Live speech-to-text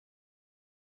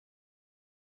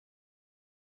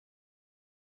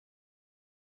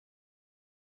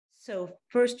So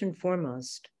first and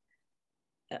foremost,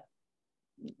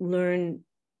 learn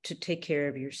to take care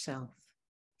of yourself.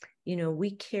 You know,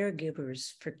 we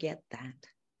caregivers forget that.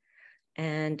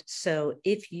 And so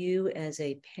if you as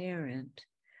a parent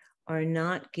are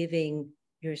not giving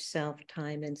yourself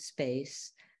time and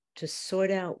space to sort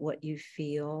out what you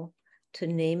feel, to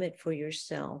name it for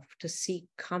yourself, to seek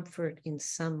comfort in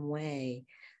some way,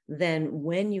 then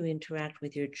when you interact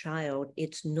with your child,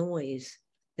 it's noise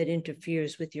that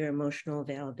interferes with your emotional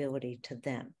availability to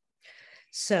them.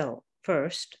 So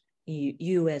first,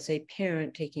 you as a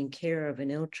parent taking care of an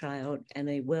ill child and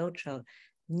a well child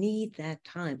need that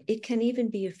time. It can even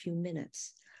be a few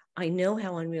minutes. I know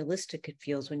how unrealistic it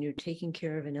feels when you're taking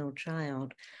care of an ill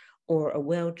child or a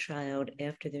well child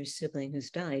after their sibling has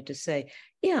died to say,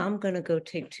 yeah, I'm going to go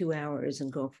take 2 hours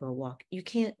and go for a walk. You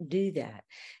can't do that.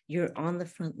 You're on the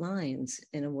front lines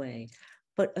in a way,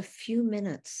 but a few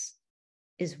minutes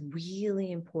is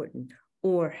really important,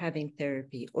 or having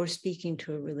therapy or speaking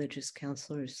to a religious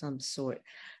counselor of some sort,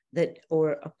 that,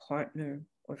 or a partner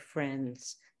or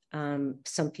friends.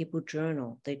 Some people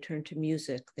journal, they turn to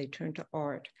music, they turn to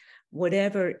art,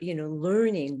 whatever, you know,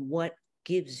 learning what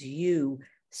gives you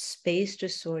space to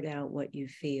sort out what you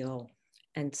feel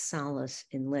and solace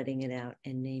in letting it out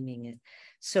and naming it.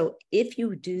 So if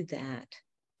you do that,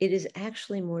 it is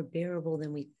actually more bearable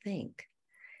than we think.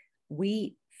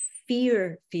 We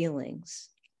fear feelings.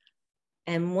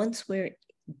 And once we're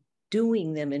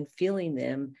doing them and feeling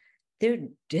them, they're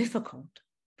difficult,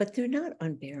 but they're not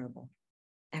unbearable,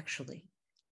 actually.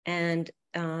 And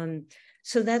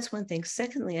so that's one thing.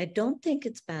 Secondly, I don't think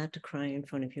it's bad to cry in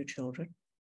front of your children.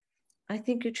 I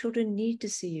think your children need to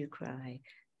see you cry,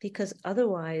 because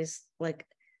otherwise, like,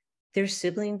 their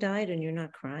sibling died and you're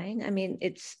not crying. I mean,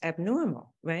 it's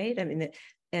abnormal, right? I mean,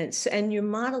 and you're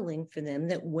modeling for them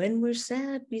that when we're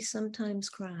sad, we sometimes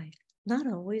cry. Not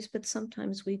always, but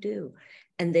sometimes we do.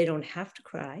 And they don't have to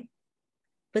cry.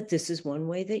 But this is one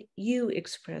way that you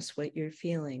express what you're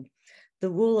feeling. The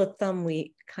rule of thumb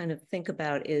we kind of think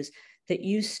about is that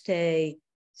you stay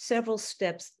several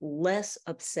steps less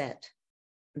upset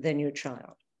than your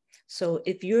child. So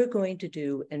if you're going to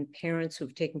do, and parents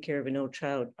who've taken care of an ill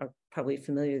child are probably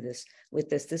familiar with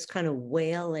this kind of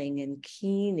wailing and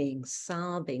keening,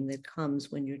 sobbing that comes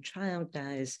when your child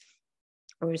dies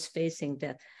or is facing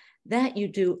death, that you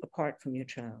do apart from your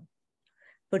child.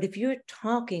 But if you're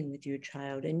talking with your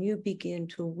child and you begin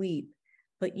to weep,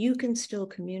 but you can still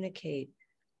communicate,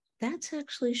 that's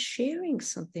actually sharing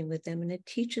something with them, and it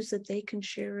teaches that they can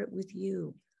share it with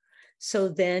you. So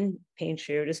then pain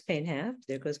shared is pain halved.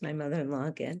 There goes my mother-in-law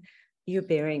again. You're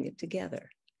bearing it together.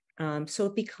 So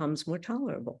it becomes more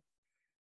tolerable.